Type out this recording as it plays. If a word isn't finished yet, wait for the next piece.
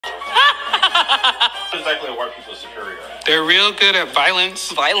Exactly what white people are superior at. They're real good at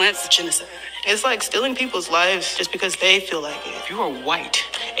violence. Violence. Genocide. It's like stealing people's lives just because they feel like it. If you are white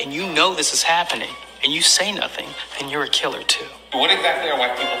and you know this is happening and you say nothing, then you're a killer too. What exactly are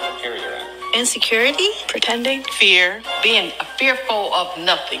white people superior at? Insecurity. Pretending. Fear. Being fearful of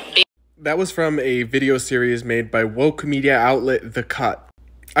nothing. That was from a video series made by woke media outlet The Cut.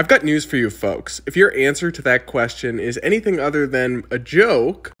 I've got news for you folks. If your answer to that question is anything other than a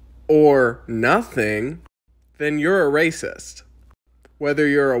joke or nothing, then you're a racist. Whether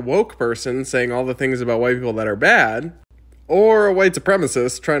you're a woke person saying all the things about white people that are bad, or a white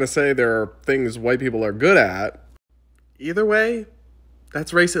supremacist trying to say there are things white people are good at, either way,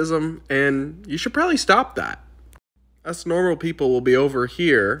 that's racism, and you should probably stop that. Us normal people will be over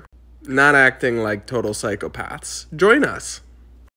here, not acting like total psychopaths. Join us.